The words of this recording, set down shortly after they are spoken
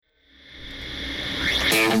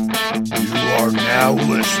You are now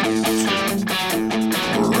listening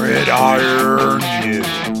to Gridiron U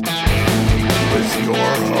with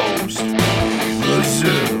your host, the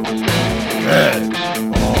Zoo, Ed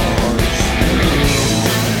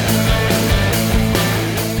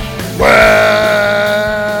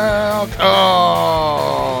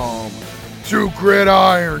Welcome to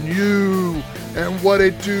Gridiron U and what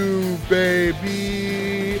it do,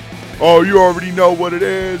 baby. Oh, you already know what it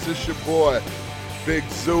is. It's your boy, Big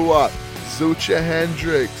Zua, Zucha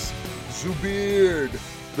Hendrix, Zubeard,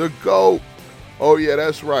 the GOAT. Oh yeah,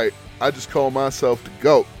 that's right. I just call myself the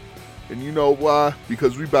GOAT. And you know why?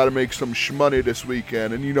 Because we about to make some shmoney this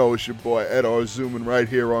weekend. And you know it's your boy Ed Arzuman right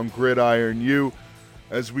here on Gridiron U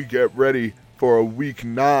as we get ready for a week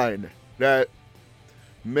 9 that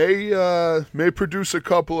may produce a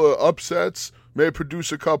couple of upsets, may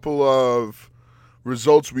produce a couple of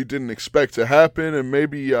results we didn't expect to happen, and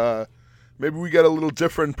maybe we get a little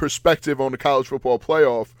different perspective on the college football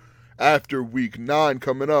playoff after week 9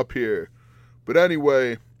 coming up here. But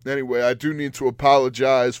anyway, I do need to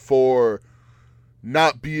apologize for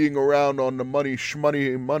not being around on the Money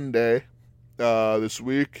Shmoney Monday this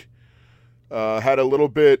week. Had a little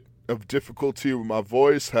bit of difficulty with my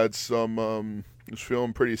voice, was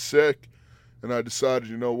feeling pretty sick, and I decided,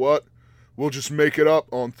 you know what, we'll just make it up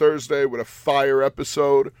on Thursday with a fire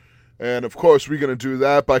episode. And of course, we're going to do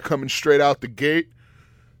that by coming straight out the gate,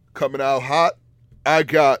 coming out hot. I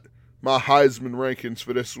got my Heisman rankings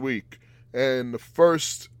for this week. And the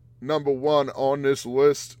first number 1 on this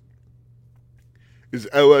list is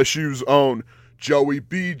LSU's own Joey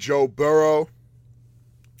B. Joe Burrow.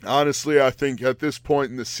 Honestly, I think at this point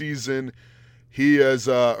in the season, he has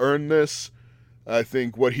earned this. I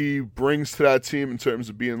think what he brings to that team in terms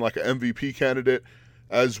of being like an MVP candidate,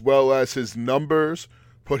 as well as his numbers,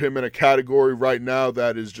 put him in a category right now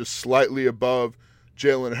that is just slightly above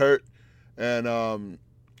Jalen Hurts. And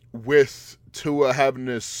with Tua having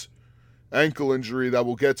this ankle injury that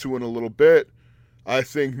we'll get to in a little bit, I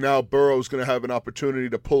think now Burrow's going to have an opportunity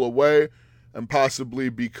to pull away and possibly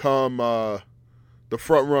become the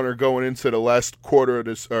front runner going into the last quarter of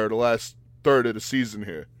this, or the last third of the season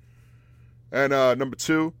here. And number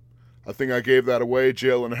 2, I think I gave that away.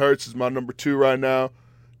 Jalen Hurts is my number 2 right now.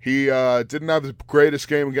 He didn't have the greatest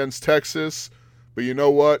game against Texas, but you know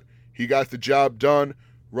what? He got the job done,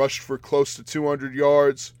 rushed for close to 200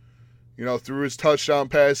 yards, threw his touchdown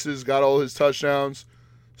passes, got all his touchdowns.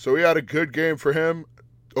 So he had a good game for him.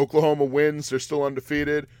 Oklahoma wins. They're still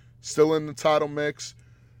undefeated, still in the title mix.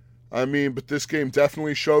 But this game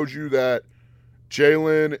definitely showed you that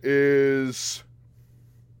Jalen is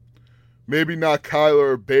maybe not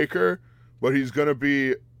Kyler or Baker, but he's going to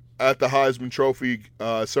be at the Heisman Trophy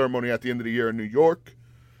ceremony at the end of the year in New York.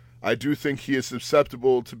 I do think he is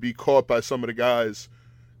susceptible to be caught by some of the guys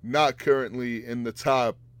not currently in the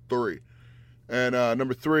top 3. And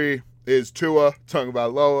number 3 is Tua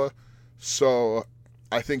Tagovailoa. So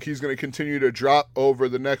I think he's going to continue to drop over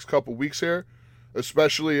the next couple weeks here,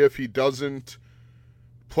 especially if he doesn't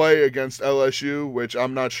play against LSU, which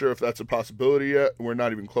I'm not sure if that's a possibility yet. We're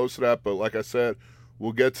not even close to that, but like I said,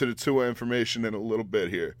 we'll get to the Tua information in a little bit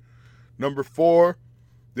here. Number 4,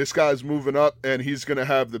 this guy's moving up, and he's going to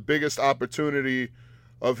have the biggest opportunity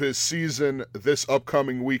of his season this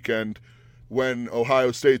upcoming weekend when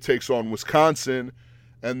Ohio State takes on Wisconsin,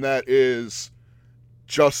 and that is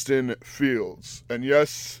Justin Fields. And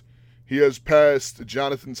yes, he has passed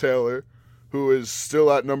Jonathan Taylor, who is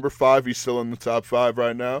still at number 5. He's still in the top 5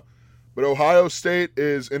 right now. But Ohio State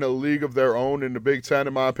is in a league of their own in the Big Ten,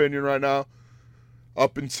 in my opinion, right now,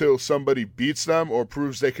 up until somebody beats them or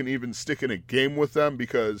proves they can even stick in a game with them,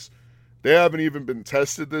 because they haven't even been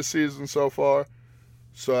tested this season so far.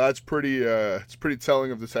 So that's it's pretty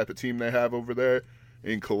telling of the type of team they have over there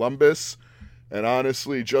in Columbus. And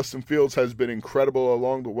honestly, Justin Fields has been incredible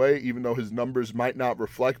along the way, even though his numbers might not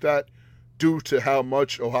reflect that, due to how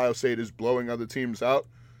much Ohio State is blowing other teams out.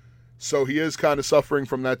 So he is kind of suffering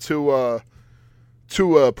from that Tua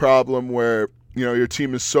problem where, your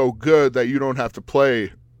team is so good that you don't have to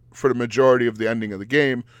play for the majority of the ending of the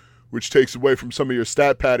game, which takes away from some of your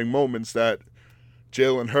stat padding moments that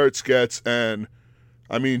Jalen Hurts gets. And,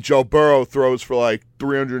 Joe Burrow throws for like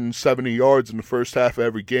 370 yards in the first half of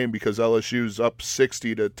every game because LSU's up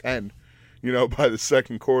 60-10, by the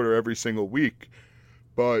second quarter every single week.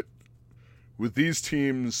 But with these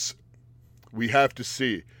teams, we have to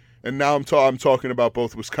see. And now I'm talking about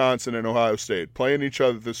both Wisconsin and Ohio State playing each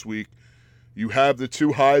other this week. You have the 2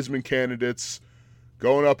 Heisman candidates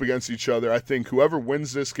going up against each other. I think whoever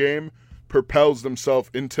wins this game propels themselves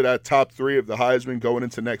into that top 3 of the Heisman going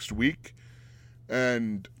into next week.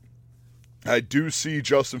 And I do see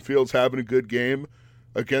Justin Fields having a good game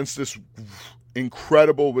against this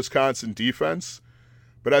incredible Wisconsin defense.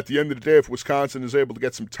 But at the end of the day, if Wisconsin is able to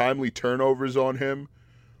get some timely turnovers on him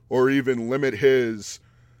or even limit his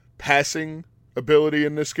passing ability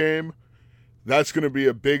in this game, that's going to be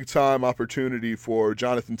a big-time opportunity for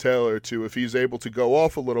Jonathan Taylor to, if he's able to go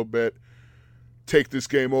off a little bit, take this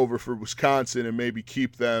game over for Wisconsin and maybe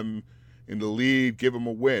keep them in the lead, give them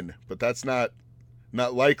a win. But that's not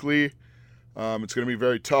likely. It's going to be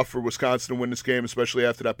very tough for Wisconsin to win this game, especially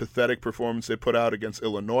after that pathetic performance they put out against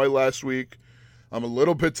Illinois last week. I'm a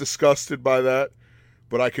little bit disgusted by that,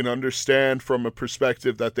 but I can understand from a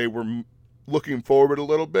perspective that they were looking forward a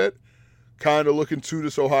little bit, kind of looking to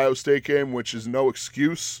this Ohio State game, which is no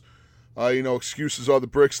excuse. Excuses are the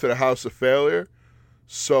bricks to the house of failure,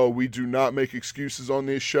 so we do not make excuses on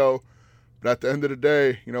this show. But at the end of the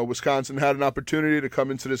day, Wisconsin had an opportunity to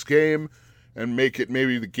come into this game and make it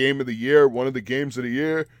maybe the game of the year, one of the games of the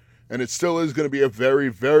year, and it still is going to be a very,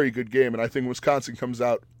 very good game. And I think Wisconsin comes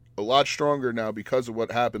out a lot stronger now because of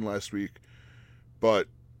what happened last week. But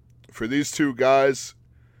for these two guys,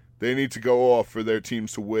 they need to go off for their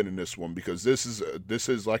teams to win in this one, because this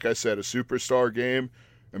is like I said, a superstar game,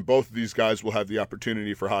 and both of these guys will have the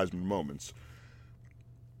opportunity for Heisman moments.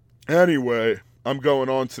 Anyway, I'm going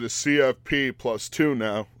on to the CFP +2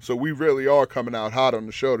 now, so we really are coming out hot on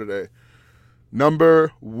the show today.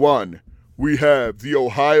 Number 1, we have the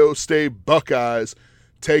Ohio State Buckeyes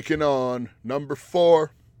taking on number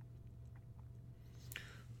 4,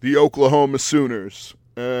 the Oklahoma Sooners.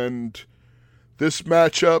 And this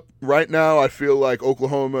matchup, right now, I feel like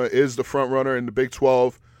Oklahoma is the front runner in the Big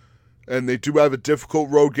 12, and they do have a difficult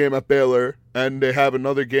road game at Baylor, and they have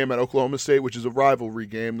another game at Oklahoma State, which is a rivalry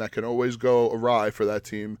game that can always go awry for that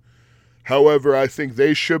team. However, I think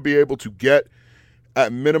they should be able to get,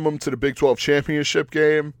 at minimum, to the Big 12 championship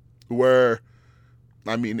game, where,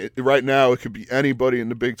 right now, it could be anybody in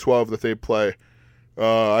the Big 12 that they play.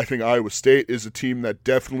 I think Iowa State is a team that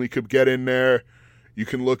definitely could get in there. You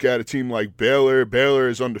can look at a team like Baylor. Baylor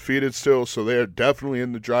is undefeated still, so they are definitely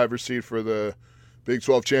in the driver's seat for the Big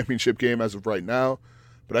 12 championship game as of right now.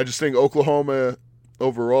 But I just think Oklahoma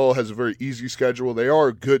overall has a very easy schedule. They are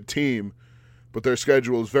a good team, but their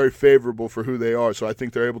schedule is very favorable for who they are, so I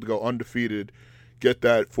think they're able to go undefeated, get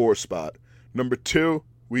that 4 spot. Number 2,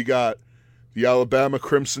 we got the Alabama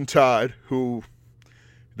Crimson Tide, who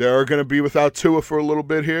they are going to be without Tua for a little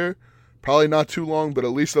bit here. Probably not too long, but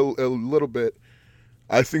at least a little bit.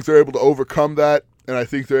 I think they're able to overcome that, and I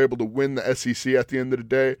think they're able to win the SEC at the end of the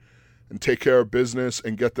day and take care of business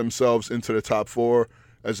and get themselves into the top 4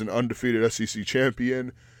 as an undefeated SEC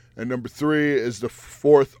champion. And number 3 is the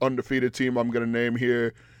 4th undefeated team I'm going to name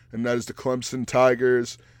here, and that is the Clemson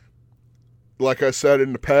Tigers. Like I said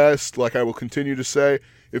in the past, like I will continue to say,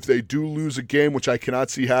 if they do lose a game, which I cannot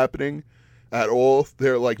see happening at all,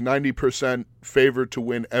 they're like 90% favored to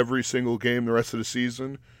win every single game the rest of the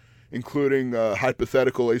season, including a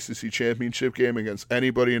hypothetical ACC championship game against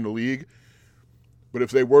anybody in the league. But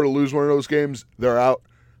if they were to lose one of those games, they're out.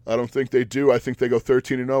 I don't think they do. I think they go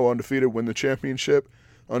 13-0, undefeated, win the championship.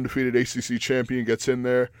 Undefeated ACC champion gets in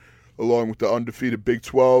there, along with the undefeated Big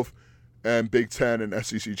 12 and Big 10 and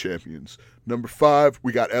SEC champions. Number 5,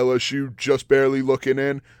 we got LSU just barely looking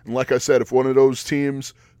in. And like I said, if one of those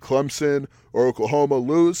teams, Clemson or Oklahoma,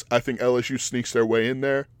 lose, I think LSU sneaks their way in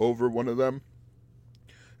there over one of them.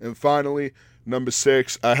 And finally, number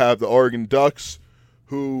 6, I have the Oregon Ducks,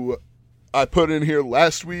 who I put in here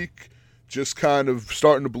last week, just kind of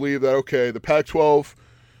starting to believe that, okay, the Pac-12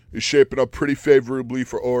 is shaping up pretty favorably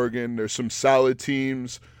for Oregon. There's some solid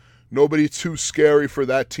teams. Nobody too scary for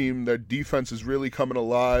that team. Their defense is really coming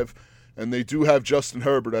alive, and they do have Justin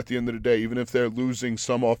Herbert at the end of the day. Even if they're losing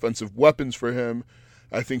some offensive weapons for him,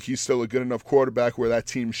 I think he's still a good enough quarterback where that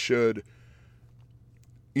team should,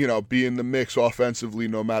 be in the mix offensively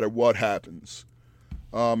no matter what happens.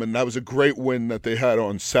 And that was a great win that they had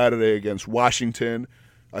on Saturday against Washington.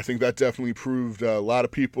 I think that definitely proved a lot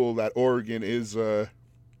of people that Oregon is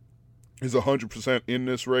 100% in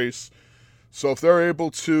this race. So if they're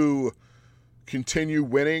able to continue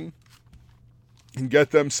winning and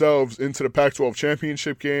get themselves into the Pac-12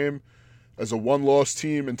 championship game as a one-loss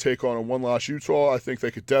team and take on a one-loss Utah, I think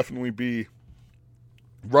they could definitely be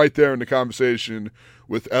right there in the conversation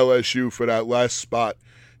with LSU for that last spot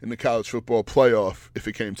in the college football playoff if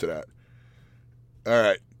it came to that. All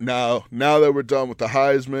right, now that we're done with the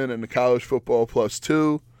Heisman and the college football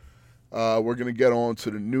 +2, we're going to get on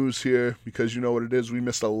to the news here, because you know what it is. We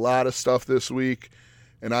missed a lot of stuff this week,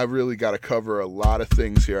 and I really got to cover a lot of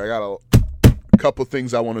things here. I got a couple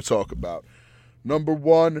things I want to talk about. Number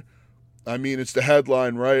 1, it's the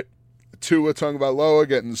headline, right? Tua Tagovailoa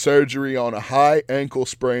getting surgery on a high ankle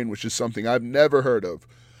sprain, which is something I've never heard of.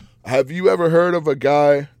 Have you ever heard of a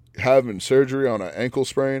guy having surgery on an ankle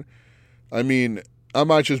sprain? I mean, I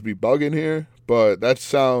might just be bugging here, but that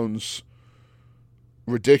sounds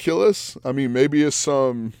ridiculous. I mean, maybe it's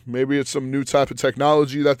some new type of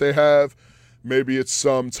technology that they have. Maybe it's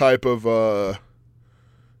some type of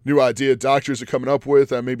new idea doctors are coming up with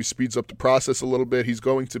that maybe speeds up the process a little bit. He's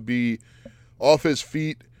going to be off his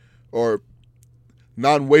feet or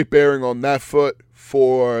non-weight bearing on that foot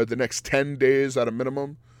for the next 10 days at a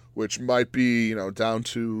minimum, which might be, down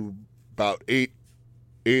to about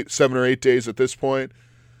 7 or 8 days at this point.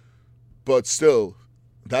 But still,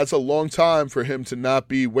 that's a long time for him to not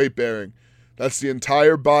be weight bearing. That's the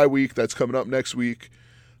entire bye week that's coming up next week.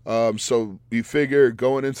 So you figure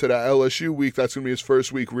going into that LSU week, that's going to be his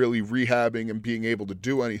first week really rehabbing and being able to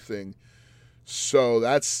do anything. So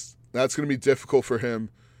that's going to be difficult for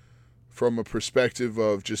him from a perspective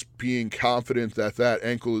of just being confident that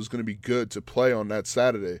ankle is going to be good to play on that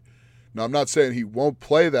Saturday. Now, I'm not saying he won't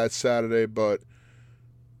play that Saturday, but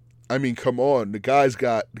I mean, come on. The guy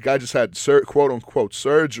just had quote unquote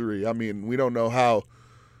surgery. I mean, we don't know how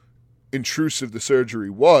intrusive the surgery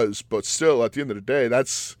was, but still, at the end of the day,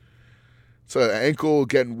 it's an ankle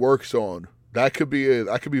getting worked on. That could be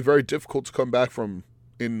very difficult to come back from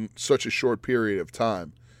in such a short period of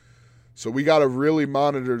time. So we got to really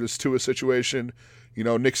monitor this Tua situation.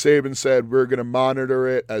 Nick Saban said we're going to monitor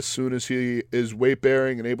it as soon as he is weight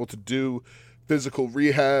bearing and able to do physical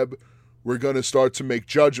rehab. We're going to start to make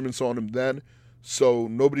judgments on him then. So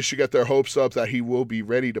nobody should get their hopes up that he will be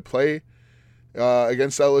ready to play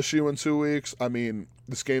against LSU in 2 weeks. I mean,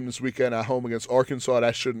 this game this weekend at home against Arkansas,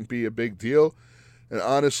 that shouldn't be a big deal. And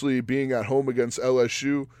honestly, being at home against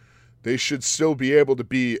LSU, they should still be able to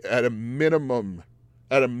be at a minimum,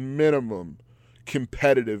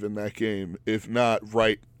 competitive in that game, if not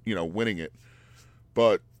winning it.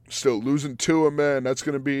 But still, losing Tua, man, that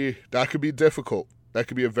could be difficult. That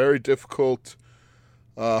could be a very difficult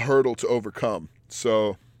hurdle to overcome.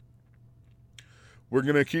 So we're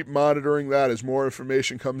going to keep monitoring that. As more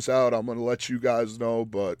information comes out, I'm going to let you guys know.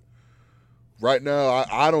 But right now,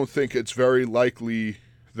 I don't think it's very likely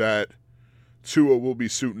that Tua will be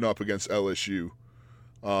suiting up against LSU.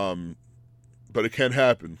 But it can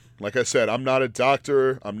happen. Like I said, I'm not a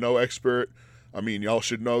doctor. I'm no expert. I mean, y'all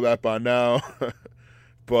should know that by now.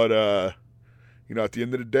 But, at the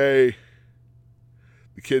end of the day,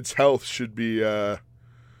 the kid's health should be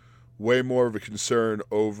way more of a concern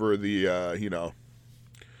over the,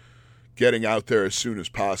 getting out there as soon as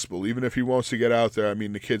possible. Even if he wants to get out there, I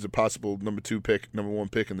mean, the kid's a possible number 1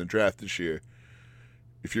 pick in the draft this year.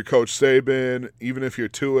 If you're Coach Saban, even if you're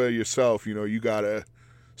Tua yourself, you got to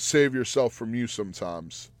save yourself from you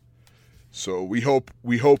sometimes. So we hope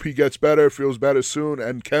he gets better, feels better soon,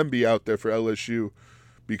 and can be out there for LSU,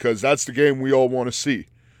 because that's the game we all want to see.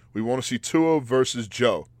 We want to see Tua versus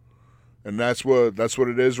Joe. And that's what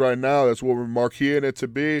it is right now. That's what we're marqueing it to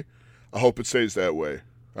be. I hope it stays that way.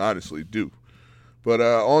 I honestly do. But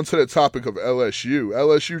on to the topic of LSU.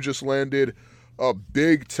 LSU just landed a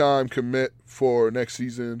big-time commit for next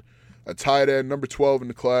season. A tight end, number 12 in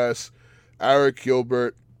the class, Arik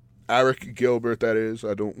Gilbert, that is.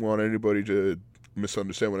 I don't want anybody to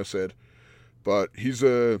misunderstand what I said. But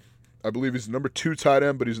I believe he's the number 2 tight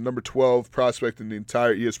end, but he's the number 12 prospect in the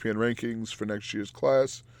entire ESPN rankings for next year's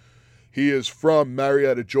class. He is from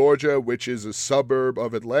Marietta, Georgia, which is a suburb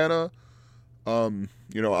of Atlanta.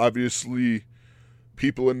 Obviously,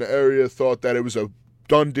 people in the area thought that it was a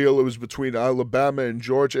done deal. It was between Alabama and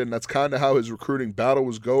Georgia, and that's kind of how his recruiting battle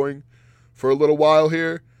was going for a little while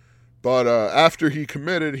here. But after he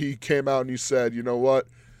committed, he came out and he said, you know what?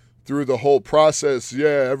 Through the whole process,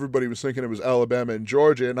 everybody was thinking it was Alabama and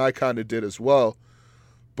Georgia, and I kind of did as well.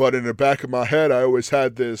 But in the back of my head, I always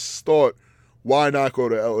had this thought, why not go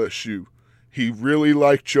to LSU? He really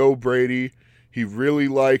liked Joe Brady. He really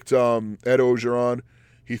liked Ed Orgeron.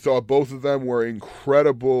 He thought both of them were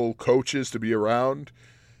incredible coaches to be around.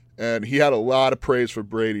 And he had a lot of praise for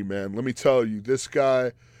Brady, man. Let me tell you, this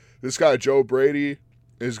guy Joe Brady,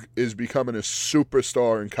 is becoming a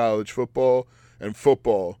superstar in college football and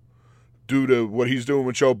football due to what he's doing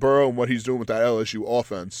with Joe Burrow and what he's doing with that LSU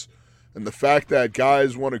offense. And the fact that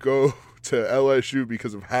guys want to go to LSU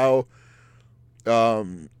because of how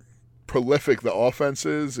prolific the offense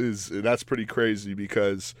is that's pretty crazy,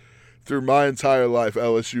 because through my entire life,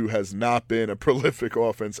 LSU has not been a prolific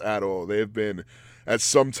offense at all. They have been at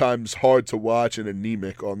sometimes hard to watch and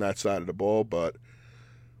anemic on that side of the ball, but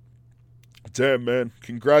damn, man.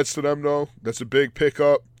 Congrats to them, though. That's a big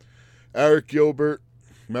pickup. Arik Gilbert,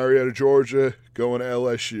 Marietta, Georgia, going to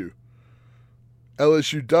LSU.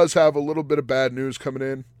 LSU does have a little bit of bad news coming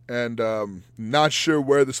in, and not sure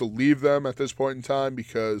where this will leave them at this point in time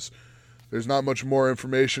because there's not much more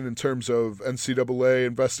information in terms of NCAA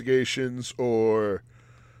investigations or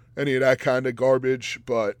any of that kind of garbage,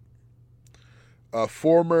 but a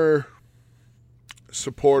former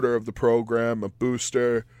supporter of the program, a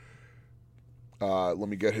booster, let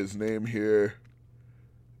me get his name here,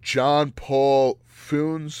 John Paul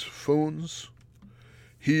Funes.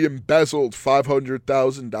 He embezzled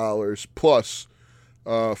 $500,000 plus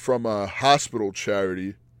from a hospital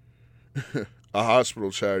charity. A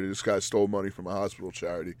hospital charity. This guy stole money from a hospital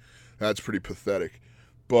charity. That's pretty pathetic.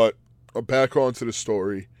 But back onto the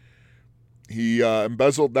story. He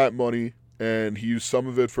embezzled that money, and he used some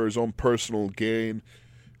of it for his own personal gain.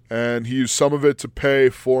 And he used some of it to pay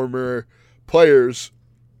former players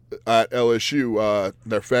at LSU,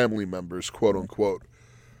 their family members, quote unquote.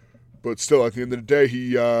 But still, at the end of the day,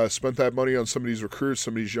 he spent that money on some of these recruits,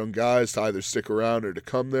 some of these young guys to either stick around or to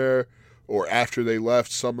come there, or after they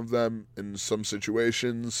left, some of them in some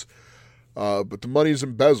situations. But the money's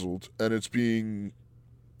embezzled, and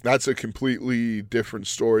that's a completely different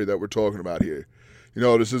story that we're talking about here. You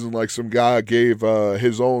know, this isn't like some guy gave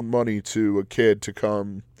his own money to a kid to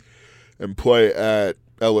come and play at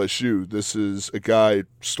LSU. This is a guy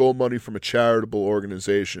stole money from a charitable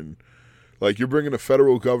organization. Like, you're bringing the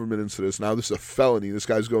federal government into this. Now, this is a felony. This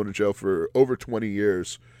guy's going to jail for over 20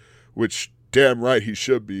 years, which damn right he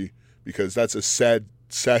should be, because that's a sad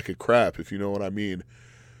sack of crap, if you know what I mean.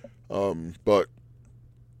 But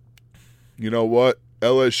you know what?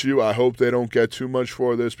 LSU, I hope they don't get too much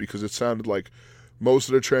for this, because it sounded like most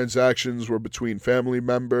of the transactions were between family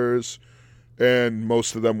members, and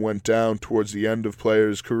most of them went down towards the end of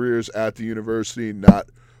players' careers at the university, not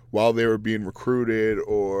while they were being recruited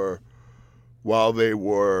or while they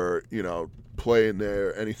were, playing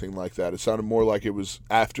there, anything like that. It sounded more like it was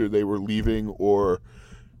after they were leaving or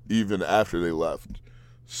even after they left.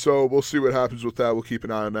 So we'll see what happens with that. We'll keep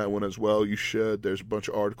an eye on that one as well. You should. There's a bunch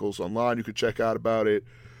of articles online you could check out about it.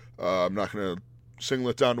 I'm not going to single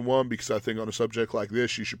it down to one, because I think on a subject like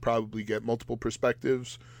this, you should probably get multiple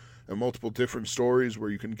perspectives and multiple different stories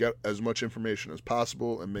where you can get as much information as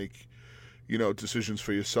possible and make decisions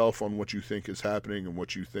for yourself on what you think is happening and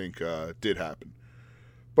what you think did happen.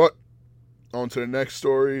 But on to the next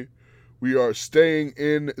story. We are staying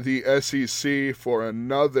in the SEC for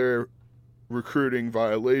another recruiting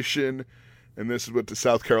violation, and this is with the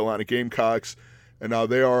South Carolina Gamecocks. And now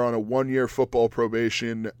they are on a 1-year football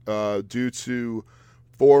probation due to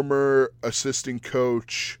former assistant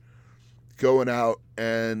coach going out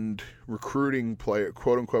and recruiting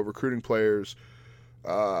quote-unquote recruiting players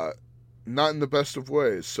not in the best of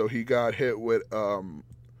ways. So he got hit with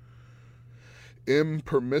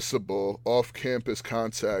impermissible off-campus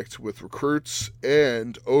contact with recruits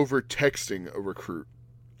and over-texting a recruit,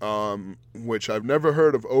 which I've never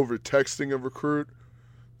heard of over-texting a recruit.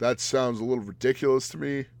 That sounds a little ridiculous to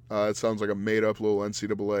me. It sounds like a made-up little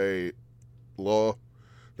NCAA law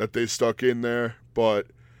that they stuck in there. But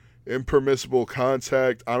impermissible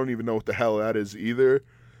contact, I don't even know what the hell that is either.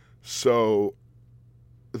 So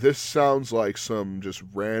this sounds like some just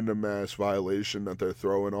random-ass violation that they're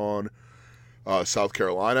throwing on South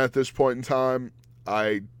Carolina at this point in time.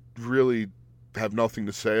 I really have nothing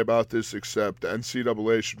to say about this except the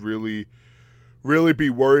NCAA should really be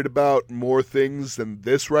worried about more things than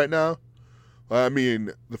this right now. I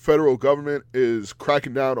mean, the federal government is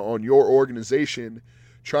cracking down on your organization,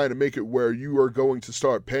 trying to make it where you are going to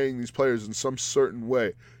start paying these players in some certain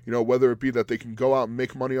way. Whether it be that they can go out and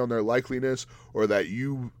make money on their likeliness, or that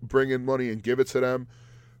you bring in money and give it to them.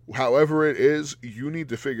 However it is, you need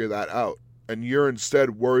to figure that out. And you're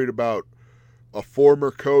instead worried about a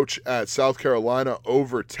former coach at South Carolina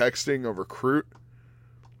over texting a recruit.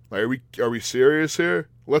 Like, are we serious here?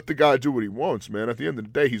 Let the guy do what he wants, man. At the end of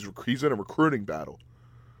the day, he's in a recruiting battle.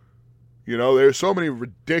 There's so many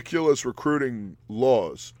ridiculous recruiting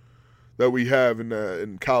laws that we have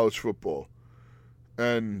in college football.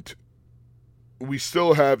 And we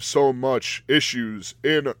still have so much issues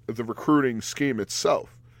in the recruiting scheme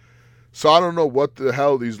itself. So I don't know what the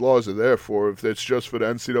hell these laws are there for, if it's just for the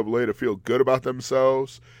NCAA to feel good about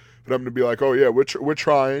themselves, for them to be like, oh yeah, we're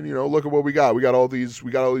trying, look at what we got. We got all these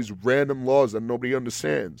random laws that nobody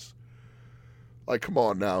understands. Like, come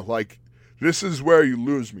on now. Like, this is where you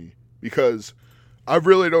lose me, because I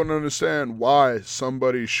really don't understand why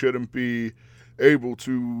somebody shouldn't be able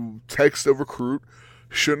to text a recruit,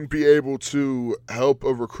 shouldn't be able to help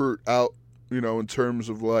a recruit out, in terms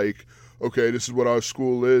of like, okay, this is what our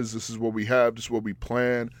school is, this is what we have, this is what we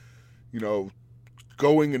plan,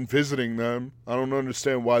 going and visiting them. I don't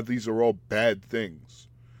understand why these are all bad things.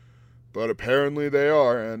 But apparently they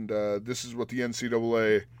are, and this is what the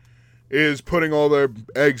NCAA is putting all their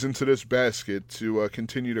eggs into this basket to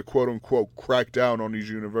continue to quote-unquote crack down on these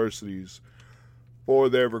universities for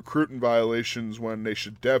their recruiting violations, when they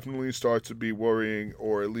should definitely start to be worrying,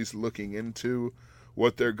 or at least looking into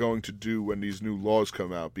what they're going to do when these new laws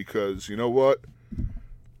come out. Because, you know what?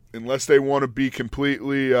 Unless they want to be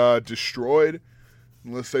completely destroyed,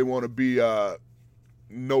 unless they want to be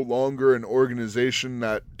no longer an organization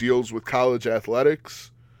that deals with college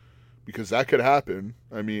athletics, because that could happen.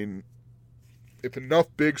 I mean, if enough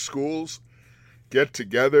big schools get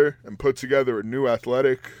together and put together a new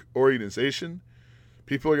athletic organization,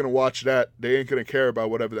 people are going to watch that. They ain't going to care about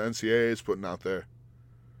whatever the NCAA is putting out there.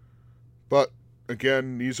 But,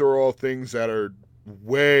 again, these are all things that are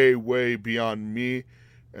way, way beyond me,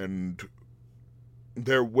 and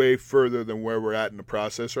they're way further than where we're at in the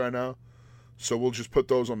process right now. So we'll just put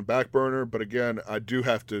those on the back burner. But again, I do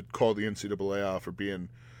have to call the NCAA out for being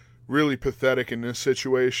really pathetic in this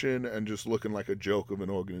situation and just looking like a joke of an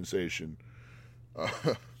organization.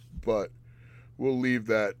 But we'll leave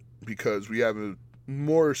that because we have a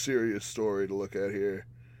more serious story to look at here.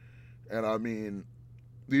 And I mean,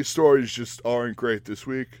 these stories just aren't great this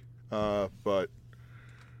week, but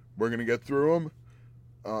we're going to get through them.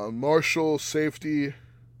 Marshall safety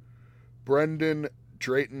Brendan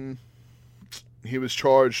Drayton, he was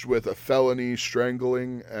charged with a felony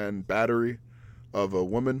strangling and battery of a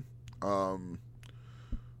woman. I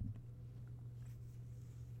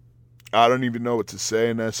don't even know what to say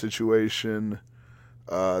in that situation.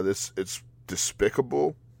 It's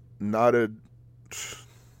despicable. Not a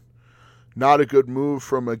good move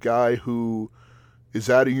from a guy who is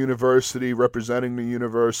at a university, representing the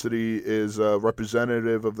university, is a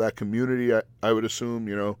representative of that community, I would assume,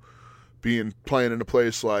 playing in a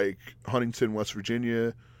place like Huntington, West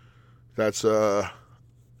Virginia. That's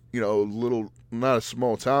little, not a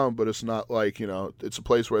small town, but it's not like, it's a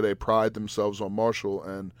place where they pride themselves on Marshall,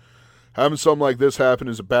 and having something like this happen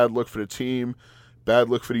is a bad look for the team, bad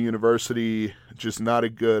look for the university, just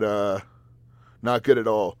not good at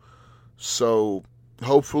all. So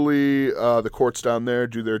hopefully the courts down there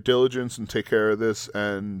do their diligence and take care of this,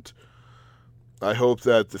 and I hope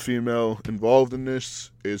that the female involved in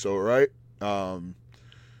this is all right. I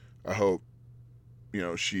hope,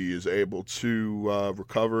 she is able to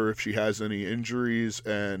recover if she has any injuries,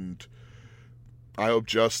 and I hope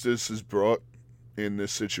justice is brought in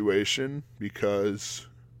this situation, because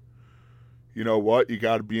you know what? You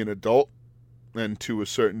got to be an adult, and to a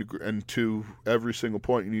certain degree, and to every single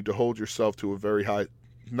point, you need to hold yourself to a very high,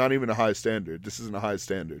 not even a high standard. This isn't a high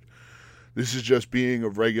standard. This is just being a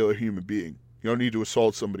regular human being. You don't need to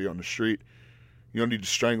assault somebody on the street. You don't need to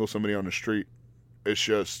strangle somebody on the street.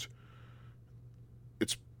 It's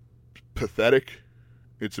pathetic.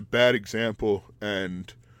 It's a bad example,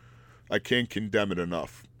 and I can't condemn it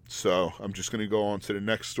enough. So I'm just going to go on to the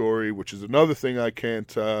next story, which is another thing I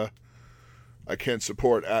can't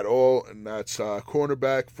support at all, and that's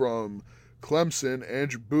cornerback from Clemson,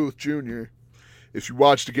 Andrew Booth Jr. If you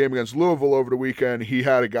watched the game against Louisville over the weekend, he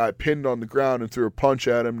had a guy pinned on the ground and threw a punch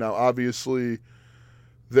at him. Now, obviously,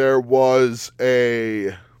 there was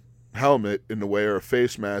a helmet in the way, or a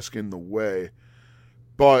face mask in the way,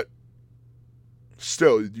 but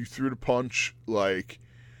still, you threw the punch, like,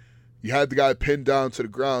 you had the guy pinned down to the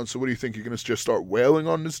ground, so what do you think, you're going to just start wailing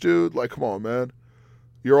on this dude? Like, come on, man.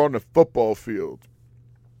 You're on the football field.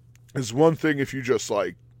 It's one thing if you just,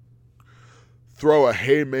 like, throw a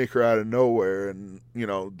haymaker out of nowhere and,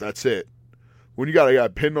 that's it. When you got a guy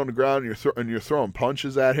pinned on the ground and you're throwing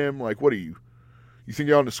punches at him, like, what are you? You think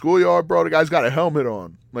you're on the schoolyard, bro? The guy's got a helmet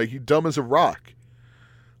on. Like, he's dumb as a rock.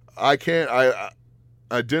 I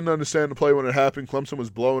didn't understand the play when it happened. Clemson was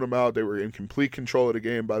blowing them out. They were in complete control of the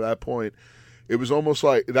game by that point. It was almost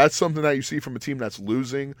like that's something that you see from a team that's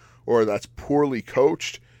losing or that's poorly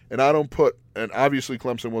coached. And obviously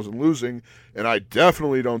Clemson wasn't losing, and I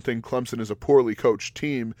definitely don't think Clemson is a poorly coached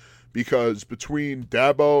team, because between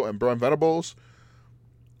Dabo and Brent Venables,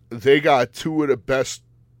 they got two of the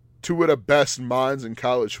best minds in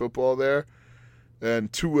college football there,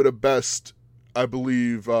 and two of the best, I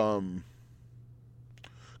believe,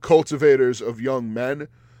 cultivators of young men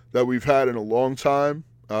that we've had in a long time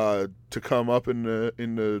to come up in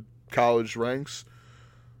the college ranks.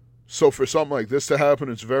 So for something like this to happen,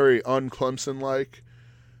 it's very un-Clemson-like.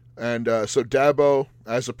 And so Dabo,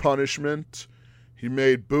 as a punishment, he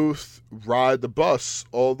made Booth ride the bus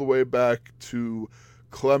all the way back to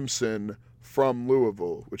Clemson from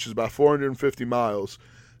Louisville, which is about 450 miles.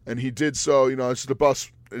 And he did so, it's the bus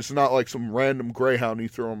It's not like some random Greyhound he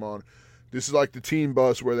threw them on. This is like the team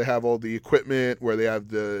bus where they have all the equipment, where they have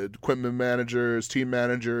the equipment managers, team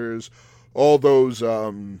managers, all those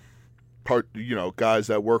guys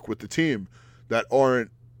that work with the team that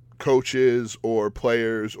aren't coaches or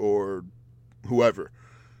players or whoever.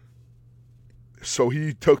 So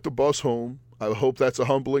he took the bus home. I hope that's a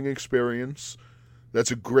humbling experience.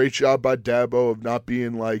 That's a great job by Dabo of not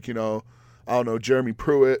being like, Jeremy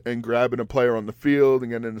Pruitt and grabbing a player on the field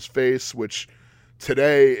and getting in his face, which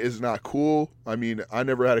today is not cool. I mean, I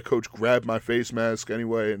never had a coach grab my face mask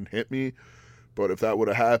anyway and hit me. But if that would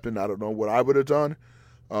have happened, I don't know what I would have done.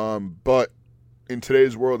 But in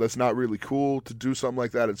today's world, that's not really cool to do something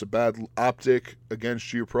like that. It's a bad optic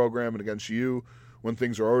against your program and against you when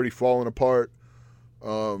things are already falling apart.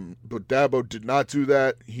 But Dabo did not do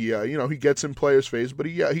that. He gets in players' face, but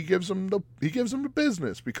he gives them the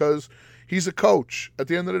business because he's a coach. At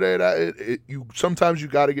the end of the day, sometimes you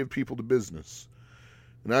got to give people the business,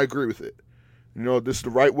 and I agree with it. This is the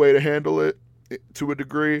right way to handle it to a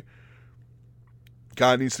degree.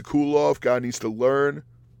 Guy needs to cool off. Guy needs to learn.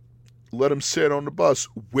 Let him sit on the bus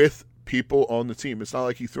with people on the team. It's not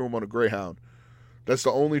like he threw him on a Greyhound. That's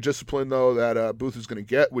the only discipline, though, that Booth is going to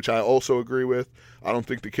get, which I also agree with. I don't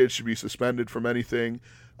think the kid should be suspended from anything.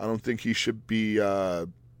 I don't think he should be,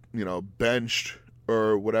 benched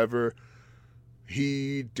or whatever.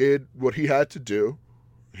 He did what he had to do.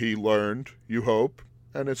 He learned, you hope,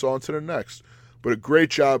 and it's on to the next. But a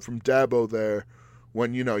great job from Dabo there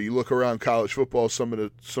when, you look around college football some of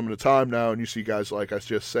the time now and you see guys like I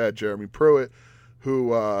just said, Jeremy Pruitt,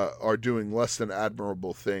 who are doing less than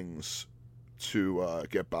admirable things to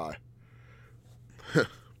get by.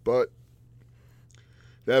 But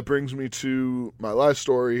that brings me to my last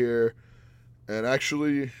story here. And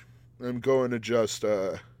actually, I'm going to just...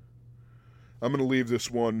 I'm going to leave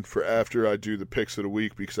this one for after I do the picks of the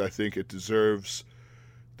week because I think it deserves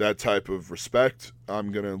that type of respect.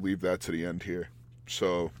 I'm going to leave that to the end here.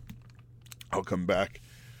 So, I'll come back.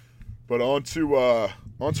 But on to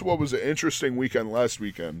what was an interesting weekend last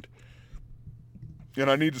weekend. And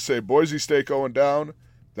I need to say, Boise State going down,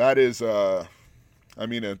 that is, BYU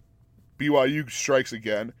strikes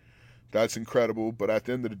again. That's incredible. But at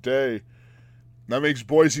the end of the day, that makes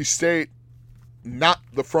Boise State not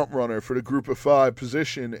the front runner for the Group of 5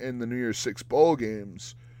 position in the New Year's Six bowl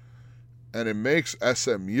games. And it makes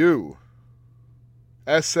SMU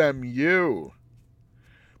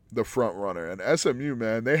the front runner. And SMU,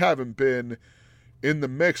 man, they haven't been in the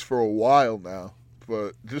mix for a while now.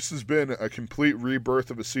 But this has been a complete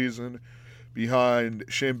rebirth of a season behind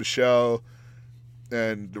Shane Buechele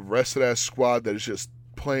and the rest of that squad that is just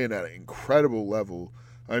playing at an incredible level.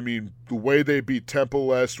 I mean, the way they beat Temple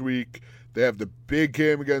last week, they have the big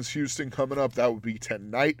game against Houston coming up. That would be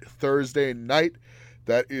tonight, Thursday night.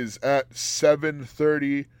 That is at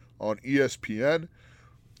 7:30 on ESPN.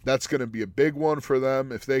 That's going to be a big one for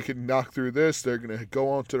them. If they can knock through this, they're going to go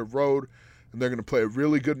on to the road, and they're going to play a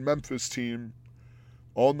really good Memphis team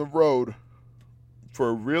on the road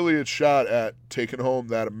for really a shot at taking home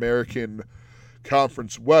that American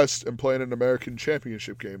Conference West and playing an American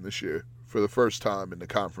Championship game this year for the first time in the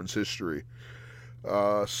conference history.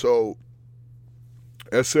 So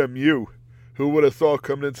SMU, who would have thought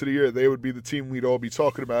coming into the year they would be the team we'd all be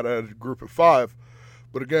talking about out of a Group of 5?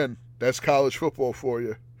 But again, that's college football for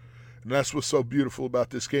you. And that's what's so beautiful about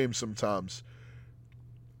this game sometimes.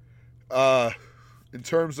 In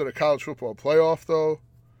terms of the college football playoff, though,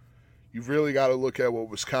 you've really got to look at what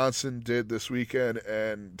Wisconsin did this weekend,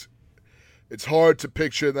 and it's hard to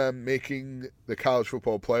picture them making the college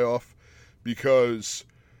football playoff because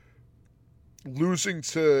losing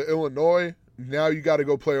to Illinois, now you got to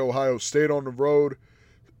go play Ohio State on the road.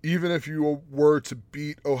 Even if you were to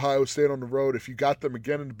beat Ohio State on the road, if you got them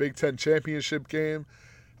again in the Big Ten championship game,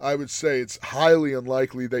 I would say it's highly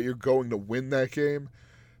unlikely that you're going to win that game.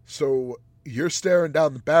 So you're staring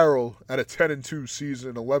down the barrel at a 10-2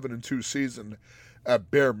 season, 11-2 season at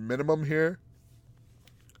bare minimum here.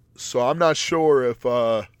 So I'm not sure if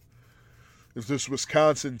this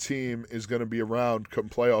Wisconsin team is going to be around come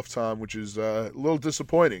playoff time, which is a little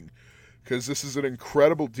disappointing because this is an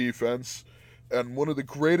incredible defense and one of the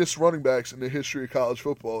greatest running backs in the history of college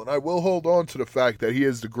football. And I will hold on to the fact that he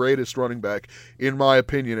is the greatest running back, in my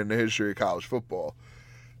opinion, in the history of college football.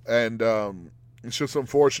 And it's just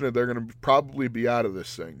unfortunate they're going to probably be out of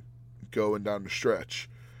this thing going down the stretch.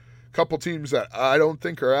 A couple teams that I don't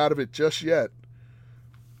think are out of it just yet,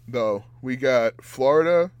 though. We got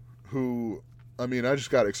Florida, who, I just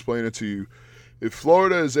got to explain it to you. If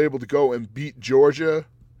Florida is able to go and beat Georgia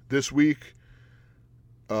this week,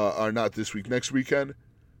 or not this week, next weekend,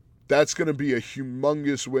 that's going to be a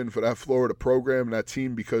humongous win for that Florida program and that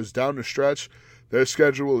team, because down the stretch, their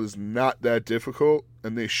schedule is not that difficult,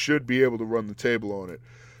 and they should be able to run the table on it.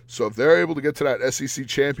 So if they're able to get to that SEC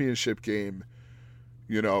championship game,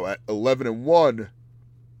 at 11-1,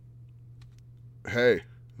 hey,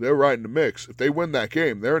 they're right in the mix. If they win that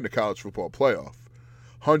game, they're in the college football playoff.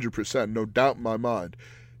 100%, no doubt in my mind.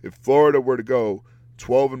 If Florida were to go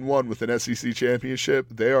 12-1 with an SEC championship,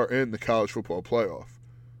 they are in the college football playoff.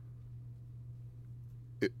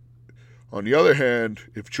 On the other hand,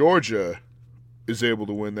 if Georgia is able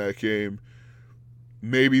to win that game,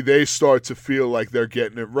 maybe they start to feel like they're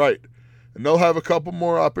getting it right. And they'll have a couple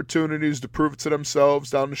more opportunities to prove it to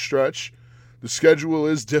themselves down the stretch. The schedule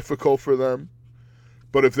is difficult for them.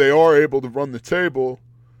 But if they are able to run the table,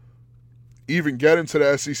 even get into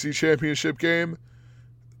the SEC championship game,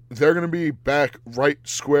 they're going to be back right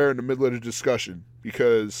square in the middle of the discussion,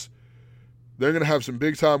 because they're going to have some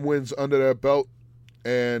big-time wins under their belt.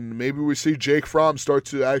 And maybe we see Jake Fromm start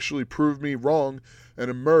to actually prove me wrong and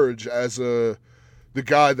emerge as the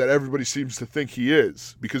guy that everybody seems to think he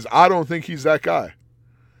is. Because I don't think he's that guy.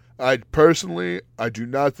 I do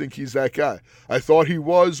not think he's that guy. I thought he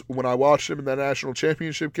was when I watched him in that national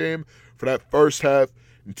championship game for that first half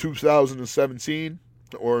in 2017.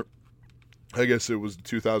 Or I guess it was the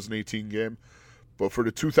 2018 game. But for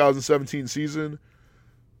the 2017 season,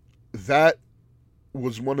 that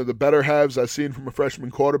was one of the better halves I've seen from a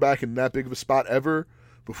freshman quarterback in that big of a spot ever,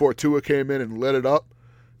 before Tua came in and lit it up.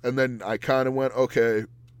 And then I kind of went, okay,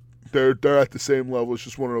 they're at the same level. It's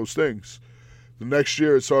just one of those things. The next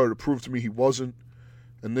year it started to prove to me he wasn't.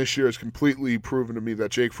 And this year it's completely proven to me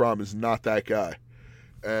that Jake Fromm is not that guy.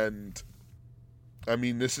 And, I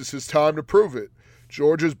mean, this is his time to prove it.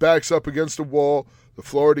 Georgia's back's up against the wall. The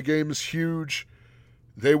Florida game is huge.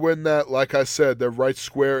 They win that, like I said, they're right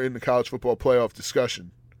square in the college football playoff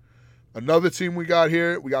discussion. Another team we got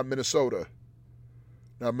here, we got Minnesota.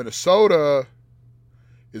 Now, Minnesota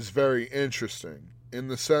is very interesting in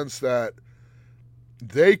the sense that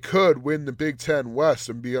they could win the Big Ten West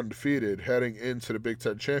and be undefeated heading into the Big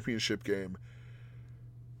Ten championship game.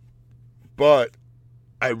 But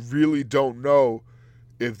I really don't know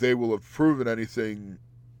if they will have proven anything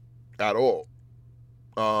at all.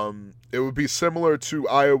 It would be similar to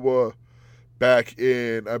Iowa back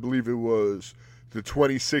in, I believe it was the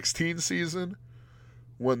 2016 season,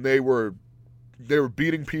 when they were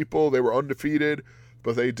beating people, they were undefeated,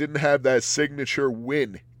 but they didn't have that signature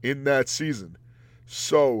win in that season.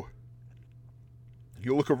 So,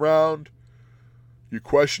 you look around, you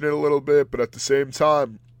question it a little bit, but at the same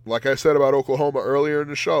time, like I said about Oklahoma earlier in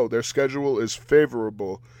the show, their schedule is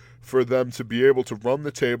favorable for them to be able to run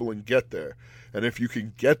the table and get there. And if you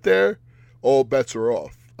can get there, all bets are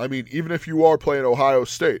off. I mean, even if you are playing Ohio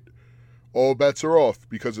State, all bets are off,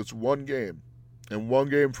 because it's one game, and one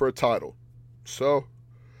game for a title. So,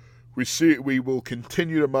 we will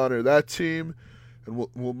continue to monitor that team, and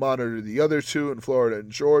we'll monitor the other two in Florida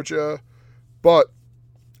and Georgia. But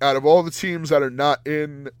out of all the teams that are not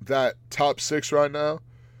in that top 6 right now,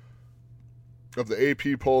 of the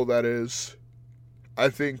AP poll that is, I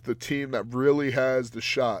think the team that really has the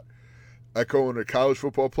shot at going to college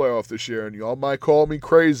football playoff this year, and y'all might call me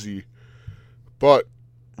crazy, but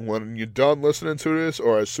when you're done listening to this,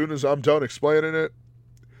 or as soon as I'm done explaining it,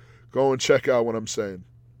 go and check out what I'm saying.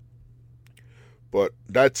 But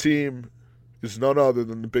that team is none other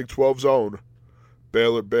than the Big 12's own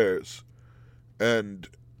Baylor Bears. And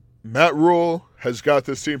Matt Rule has got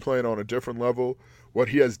this team playing on a different level. What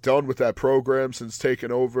he has done with that program since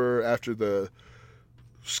taking over after the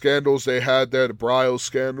scandals they had there, the Briles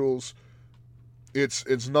scandals,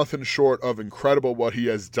 it's nothing short of incredible what he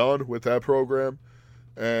has done with that program.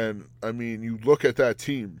 And, I mean, you look at that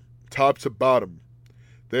team, top to bottom,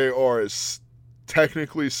 they are as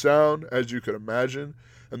technically sound as you could imagine,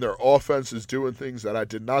 and their offense is doing things that I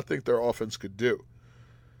did not think their offense could do.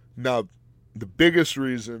 Now, the biggest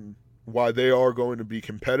reason why they are going to be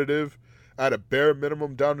competitive at a bare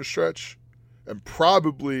minimum down the stretch, and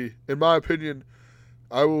probably, in my opinion,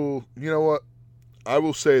 I will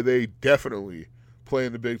say they definitely play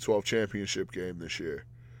in the Big 12 championship game this year.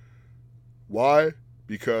 Why?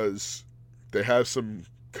 Because they have some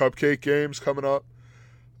cupcake games coming up.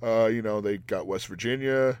 They got West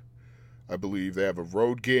Virginia. I believe they have a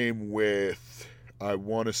road game with, I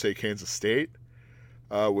want to say, Kansas State,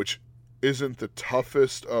 which isn't the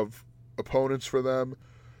toughest of opponents for them.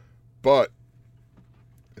 But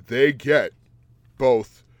they get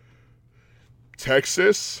both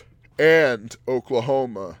Texas and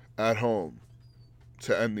Oklahoma at home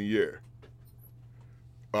to end the year.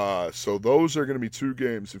 So those are going to be 2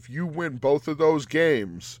 games. If you win both of those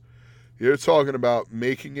games, You're talking about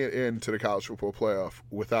making it into the college football playoff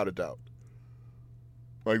without a doubt.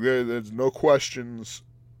 Like, there's no questions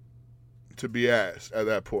to be asked at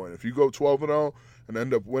that point. If you go 12-0 and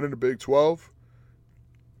end up winning the Big 12,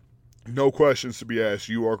 no questions to be asked.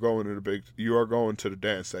 You are going to the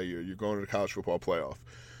dance that year. You're going to the college football playoff.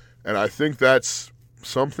 And I think that's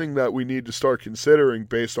something that we need to start considering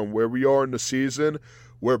based on where we are in the season,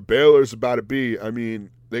 where Baylor's about to be. I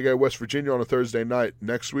mean, they get West Virginia on a Thursday night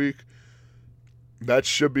next week. That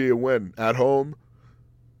should be a win at home.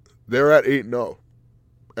 They're at 8-0.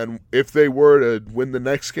 And if they were to win the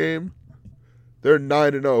next game, they're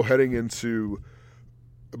 9-0 heading into,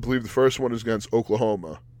 I believe the first one is against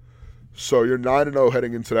Oklahoma. So you're 9-0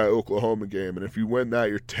 heading into that Oklahoma game. And if you win that,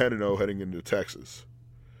 you're 10-0 heading into Texas.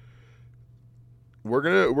 We're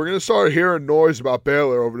gonna start hearing noise about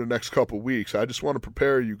Baylor over the next couple weeks. I just want to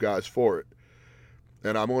prepare you guys for it.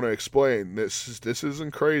 And I'm going to explain. This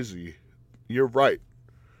isn't crazy. You're right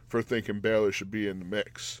for thinking Baylor should be in the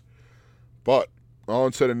mix. But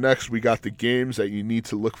on to the next, we got the games that you need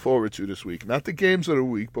to look forward to this week. Not the games of the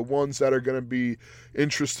week, but ones that are going to be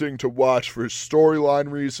interesting to watch for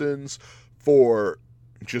storyline reasons, for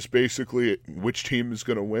just basically which team is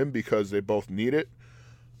going to win because they both need it.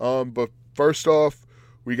 But first off,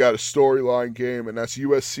 we got a storyline game, and that's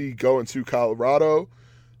USC going to Colorado.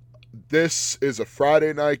 This is a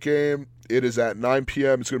Friday night game. It is at 9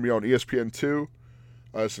 p.m. It's going to be on ESPN2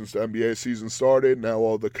 since the NBA season started. Now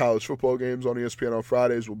all the college football games on ESPN on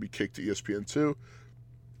Fridays will be kicked to ESPN2.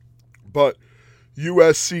 But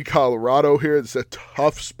USC Colorado here, it's a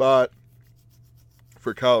tough spot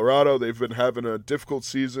for Colorado. They've been having a difficult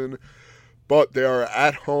season, but they are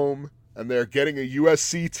at home, and they're getting a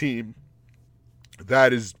USC team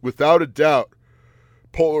that is, without a doubt,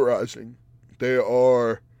 polarizing. They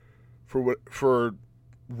are, for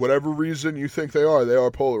whatever reason you think they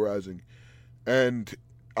are polarizing. And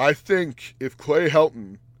I think if Clay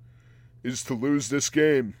Helton is to lose this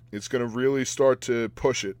game, it's going to really start to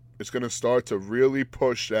push it. It's going to start to really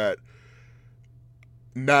push that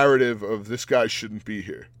narrative of this guy shouldn't be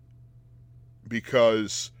here.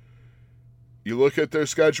 Because you look at their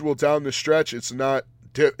schedule down the stretch, it's not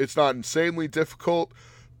insanely difficult,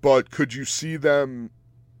 but could you see them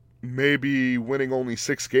maybe winning only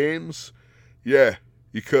 6 games? Yeah,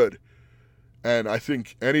 you could. And I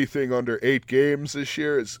think anything under 8 games this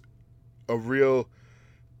year is a real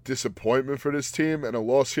disappointment for this team, and a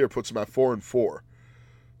loss here puts them at 4-4.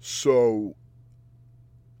 So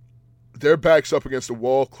their back's up against the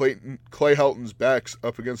wall. Clay Helton's back's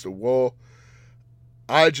up against the wall.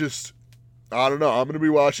 I don't know. I'm going to be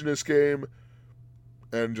watching this game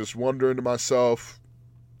and just wondering to myself,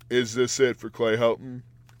 is this it for Clay Helton?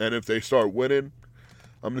 And if they start winning,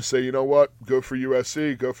 I'm going to say, you know what? Go for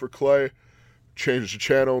USC, go for Clay. Change the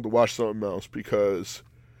channel to watch something else, because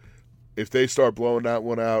if they start blowing that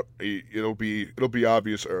one out, it'll be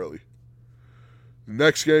obvious early. The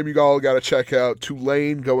next game you all got to check out,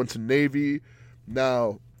 Tulane going to Navy.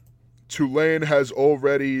 Now, Tulane has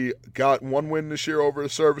already got one win this year over the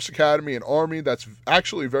Service Academy and Army. That's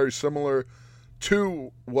actually very similar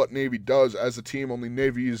to what Navy does as a team, only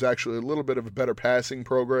Navy is actually a little bit of a better passing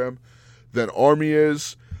program than Army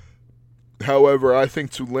is. However, I think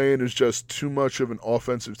Tulane is just too much of an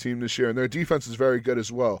offensive team this year, and their defense is very good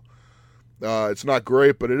as well. It's not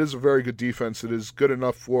great, but it is a very good defense. It is good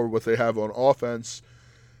enough for what they have on offense.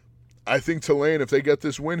 I think Tulane, if they get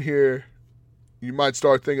this win here, you might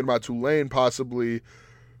start thinking about Tulane possibly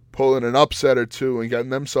pulling an upset or two and getting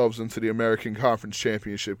themselves into the American Conference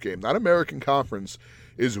Championship game. That American Conference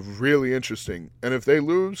is really interesting. And if they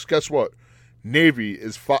lose, guess what? Navy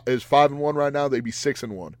is 5-1 right now. They'd be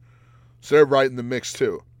 6-1. So they're right in the mix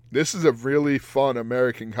too. This is a really fun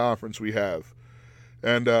American Conference we have.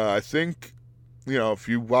 And I think, if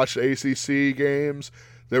you watch the ACC games,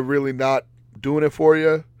 they're really not doing it for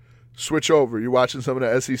you. Switch over. You're watching some of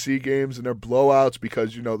the SEC games, and they're blowouts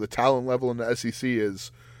because, the talent level in the SEC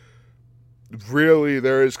is really,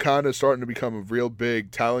 there is kind of starting to become a real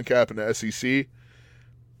big talent gap in the SEC.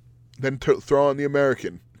 Then throw on the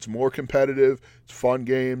American. It's more competitive. It's fun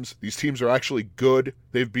games. These teams are actually good.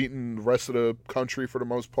 They've beaten the rest of the country for the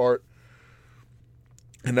most part.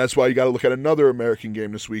 And that's why you got to look at another American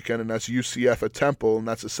game this weekend, and that's UCF at Temple, and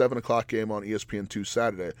that's a 7 o'clock game on ESPN2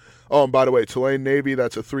 Saturday. Oh, and by the way, Tulane-Navy,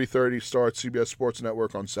 that's a 3:30 start, CBS Sports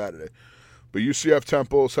Network on Saturday. But UCF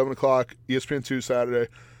Temple, 7 o'clock, ESPN2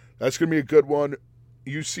 Saturday. That's going to be a good one.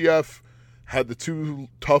 UCF had the 2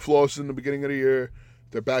 tough losses in the beginning of the year.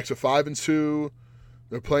 They're back to 5-2.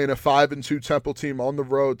 They're playing a 5-2 Temple team on the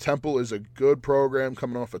road. Temple is a good program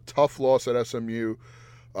coming off a tough loss at SMU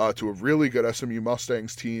to a really good SMU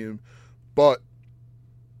Mustangs team. But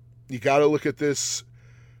you got to look at this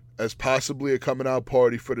as possibly a coming out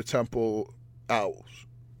party for the Temple Owls.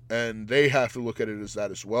 And they have to look at it as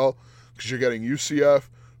that as well, because you're getting UCF,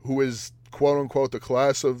 who is quote-unquote the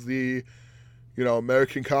class of the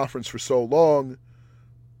American Conference for so long.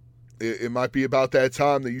 It might be about that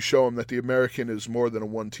time that you show them that the American is more than a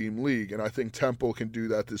one-team league, and I think Temple can do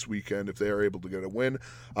that this weekend if they are able to get a win.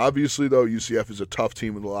 Obviously, though, UCF is a tough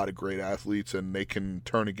team with a lot of great athletes, and they can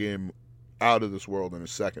turn a game out of this world in a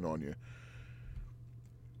second on you.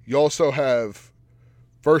 You also have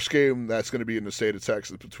first game that's going to be in the state of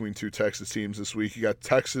Texas between two Texas teams this week. You got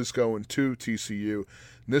Texas going to TCU.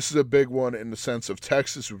 And this is a big one in the sense of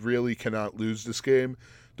Texas really cannot lose this game.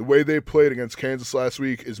 The way they played against Kansas last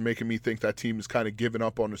week is making me think that team is kind of giving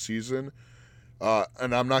up on the season.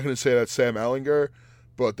 And I'm not going to say that's Sam Ehlinger,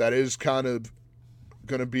 but that is kind of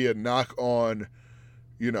going to be a knock on,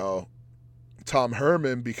 Tom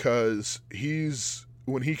Herman, because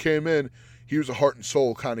when he came in, he was a heart and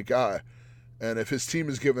soul kind of guy. And if his team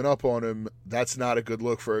is giving up on him, that's not a good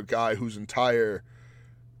look for a guy whose entire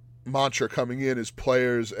mantra coming in is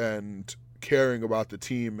players and caring about the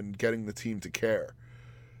team and getting the team to care.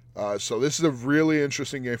 So this is a really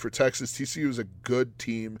interesting game for Texas. TCU is a good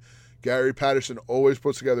team. Gary Patterson always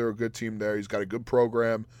puts together a good team there. He's got a good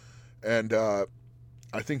program. And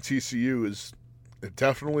I think TCU is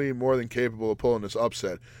definitely more than capable of pulling this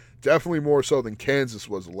upset. Definitely more so than Kansas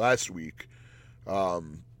was last week.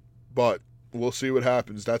 But we'll see what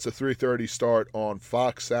happens. That's a 3:30 start on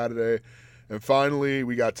Fox Saturday. And finally,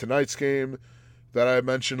 we got tonight's game that I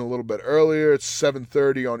mentioned a little bit earlier. It's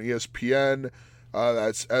 7:30 on ESPN.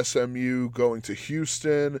 That's SMU going to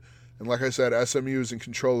Houston. And like I said, SMU is in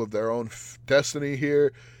control of their own destiny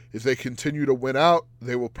here. If they continue to win out,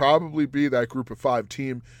 they will probably be that group of 5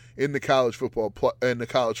 team in the college football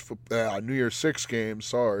New Year's 6 game.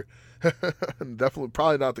 Sorry. Definitely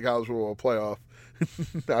probably not the college football playoff.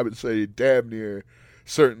 I would say damn near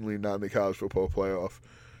certainly not in the college football playoff.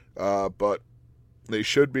 But they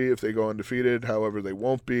should be if they go undefeated. However, they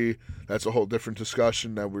won't be. That's a whole different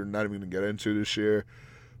discussion that we're not even going to get into this year.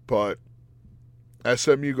 But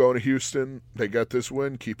SMU going to Houston. They get this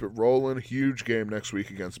win. Keep it rolling. Huge game next week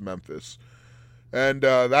against Memphis. And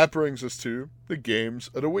that brings us to the games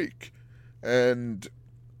of the week. And,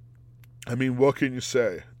 I mean, what can you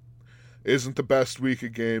say? Isn't the best week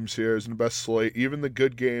of games here. Isn't the best slate. Even the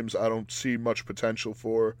good games I don't see much potential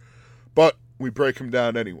for. But we break them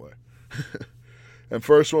down anyway. And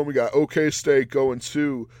first one, we got OK State going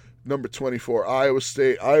to number 24, Iowa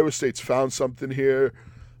State. Iowa State's found something here.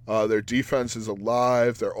 Their defense is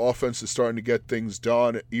alive. Their offense is starting to get things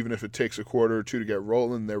done. Even if it takes a quarter or two to get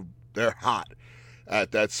rolling, they're hot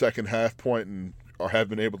at that second half point and have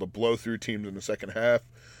been able to blow through teams in the second half.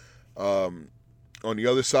 On the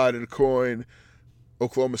other side of the coin,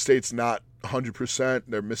 Oklahoma State's not 100%.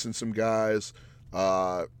 They're missing some guys.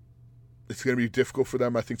 It's going to be difficult for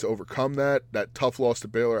them, I think, to overcome that. That tough loss to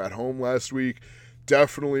Baylor at home last week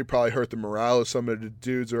definitely probably hurt the morale of some of the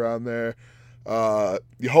dudes around there.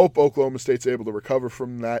 You hope Oklahoma State's able to recover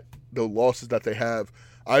from that, the losses that they have.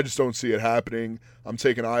 I just don't see it happening. I'm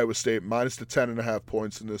taking Iowa State minus the 10.5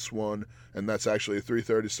 points in this one, and that's actually a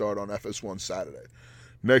 3:30 start on FS1 Saturday.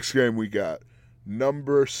 Next game we got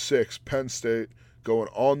number 6 Penn State going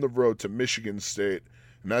on the road to Michigan State,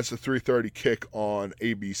 and that's a 3:30 kick on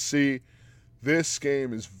ABC. This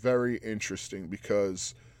game is very interesting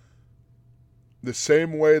because the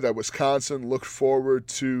same way that Wisconsin looked forward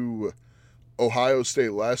to Ohio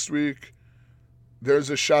State last week,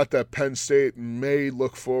 there's a shot that Penn State may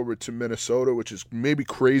look forward to Minnesota, which is maybe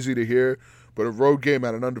crazy to hear, but a road game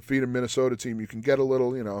at an undefeated Minnesota team, you can get a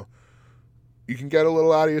little, you can get a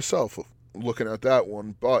little out of yourself looking at that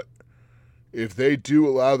one. But if they do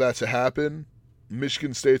allow that to happen,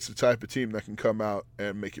 Michigan State's the type of team that can come out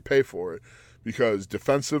and make you pay for it, because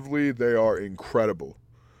defensively they are incredible.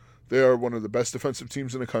 They are one of the best defensive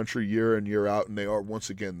teams in the country year in, year out, and they are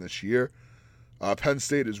once again this year. Penn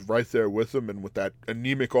State is right there with them, and with that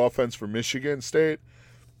anemic offense for Michigan State,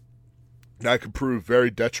 that could prove very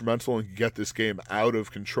detrimental and get this game out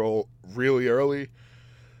of control really early.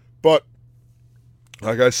 But,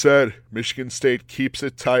 like I said, Michigan State keeps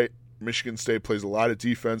it tight. Michigan State plays a lot of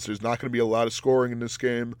defense. There's not going to be a lot of scoring in this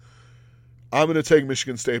game. I'm going to take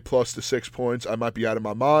Michigan State plus the 6 points. I might be out of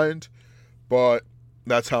my mind, but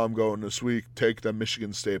that's how I'm going this week. Take the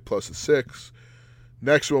Michigan State plus the 6.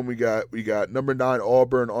 Next one we got number 9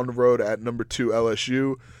 Auburn on the road at number 2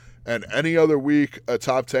 LSU. And any other week, a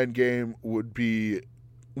top 10 game would be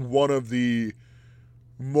one of the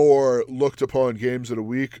more looked upon games of the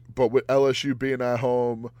week. But with LSU being at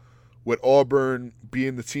home, with Auburn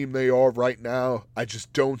being the team they are right now, I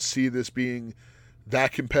just don't see this being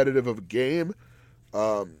that competitive of a game.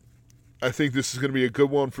 I think this is going to be a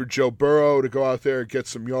good one for Joe Burrow to go out there and get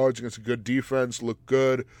some yards against a good defense, look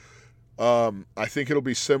good. I think it'll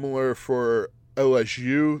be similar for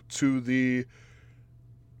LSU to the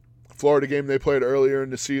Florida game they played earlier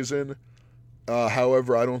in the season.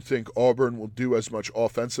 However, I don't think Auburn will do as much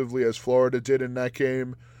offensively as Florida did in that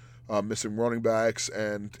game, missing running backs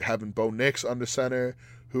and having Bo Nix under center,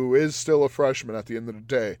 who is still a freshman at the end of the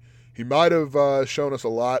day. He might have shown us a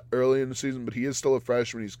lot early in the season, but he is still a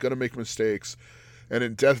freshman. He's going to make mistakes. And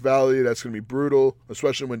in Death Valley, that's going to be brutal,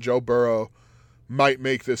 especially when Joe Burrow might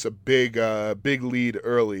make this a big lead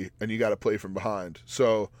early, and you got to play from behind.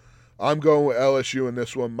 So I'm going with LSU in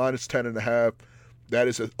this one, minus 10.5. That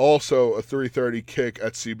is also a 3:30 kick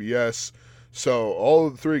at CBS. So all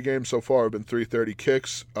of the three games so far have been 3:30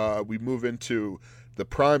 kicks. We move into the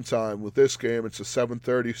prime time with this game. It's a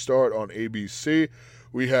 7:30 start on ABC.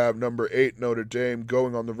 We have number 8 Notre Dame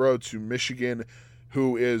going on the road to Michigan,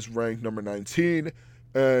 who is ranked number 19.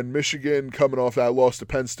 And Michigan coming off that loss to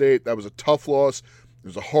Penn State. That was a tough loss. It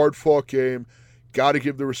was a hard-fought game. Got to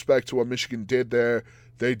give the respect to what Michigan did there.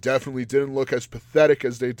 They definitely didn't look as pathetic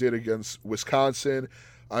as they did against Wisconsin.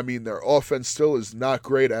 I mean, their offense still is not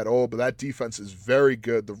great at all, but that defense is very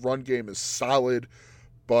good. The run game is solid,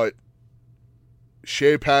 but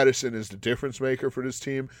Shea Patterson is the difference maker for this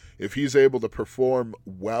team. If he's able to perform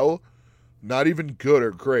well, not even good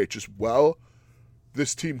or great, just well,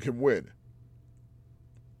 this team can win.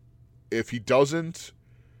 If he doesn't,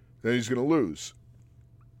 then he's going to lose.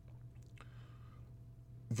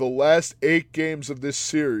 The last 8 games of this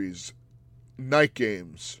series, night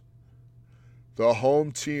games, the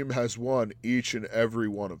home team has won each and every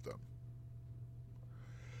one of them.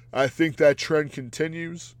 I think that trend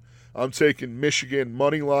continues. I'm taking Michigan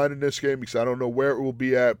money line in this game because I don't know where it will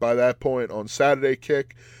be at by that point on Saturday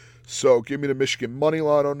kick. So give me the Michigan money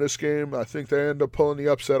line on this game. I think they end up pulling the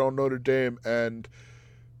upset on Notre Dame and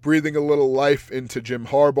breathing a little life into Jim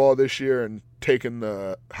Harbaugh this year and taking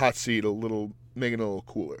the hot seat making it a little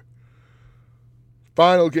cooler.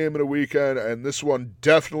 Final game of the weekend, and this one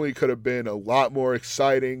definitely could have been a lot more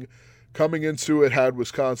exciting. Coming into it, had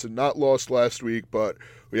Wisconsin not lost last week, but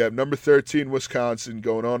we have number 13 Wisconsin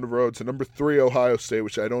going on the road to number 3 Ohio State,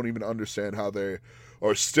 which I don't even understand how they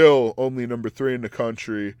are still only number 3 in the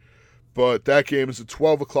country. But that game is a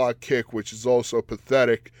 12 o'clock kick, which is also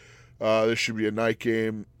pathetic. This should be a night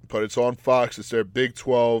game, but it's on Fox. It's their Big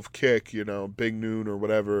 12 kick, Big Noon or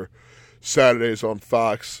whatever. Saturdays on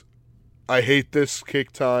Fox. I hate this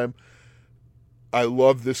kick time. I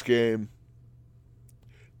love this game.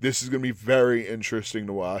 This is going to be very interesting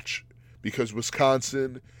to watch because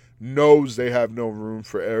Wisconsin knows they have no room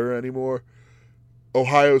for error anymore.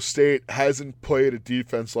 Ohio State hasn't played a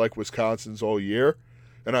defense like Wisconsin's all year.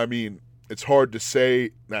 And I mean, it's hard to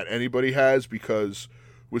say that anybody has because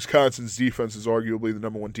Wisconsin's defense is arguably the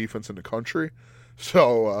number 1 defense in the country.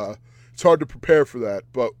 So it's hard to prepare for that.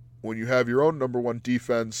 But when you have your own number 1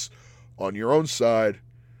 defense on your own side,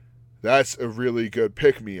 that's a really good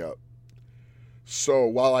pick-me-up. So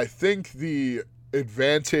while I think the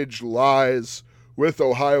advantage lies with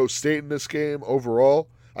Ohio State in this game overall,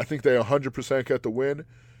 I think they 100% get the win.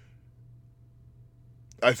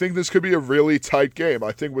 I think this could be a really tight game.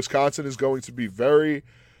 I think Wisconsin is going to be very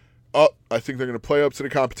up. I think they're going to play up to the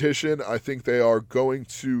competition. I think they are going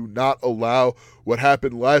to not allow what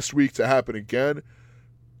happened last week to happen again.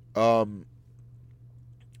 But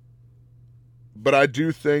I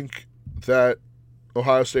do think that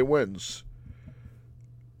Ohio State wins.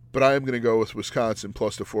 But I am going to go with Wisconsin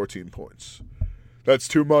plus the 14 points. That's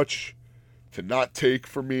too much to not take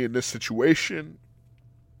for me in this situation.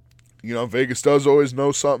 Vegas does always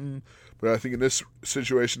know something, but I think in this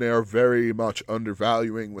situation they are very much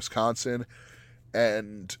undervaluing Wisconsin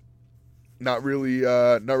and not really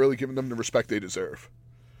giving them the respect they deserve.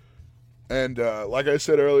 And like I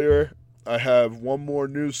said earlier, I have one more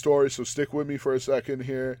news story, so stick with me for a second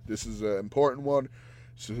here. This is an important one.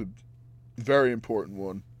 It's a very important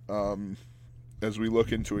one. As we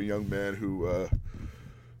look into a young man who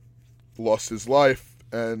lost his life,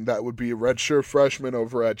 and that would be a redshirt freshman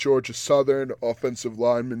over at Georgia Southern, offensive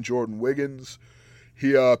lineman Jordan Wiggins.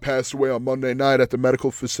 He passed away on Monday night at the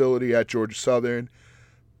medical facility at Georgia Southern.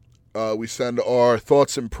 We send our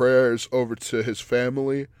thoughts and prayers over to his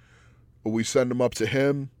family. We send them up to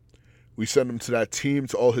him. We send them to that team,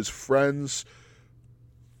 to all his friends,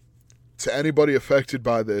 to anybody affected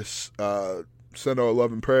by this. Send our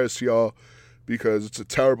love and prayers to y'all because it's a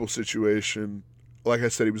terrible situation. Like I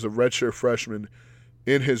said, he was a redshirt freshman.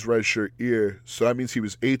 in his redshirt year. So that means he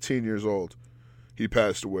was 18 years old. He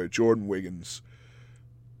passed away, Jordan Wiggins.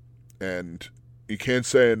 And you can't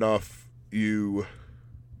say enough. You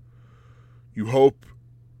hope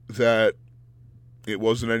that it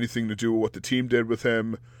wasn't anything to do with what the team did with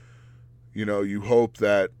him. You know, you hope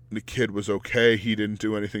that the kid was okay. He didn't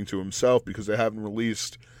do anything to himself, because they haven't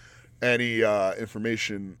released any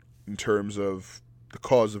information in terms of the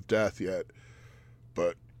cause of death yet.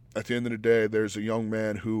 But at the end of the day, there's a young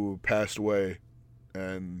man who passed away,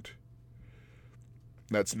 and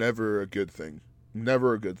that's never a good thing.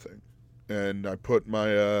 Never a good thing. And I put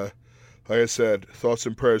my, like I said, thoughts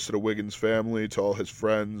and prayers to the Wiggins family, to all his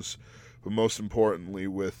friends, but most importantly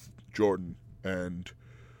with Jordan. And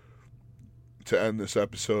to end this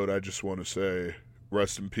episode, I just want to say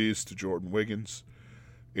rest in peace to Jordan Wiggins,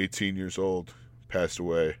 18 years old, passed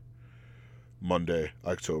away Monday,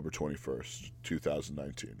 October 21st,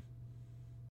 2019.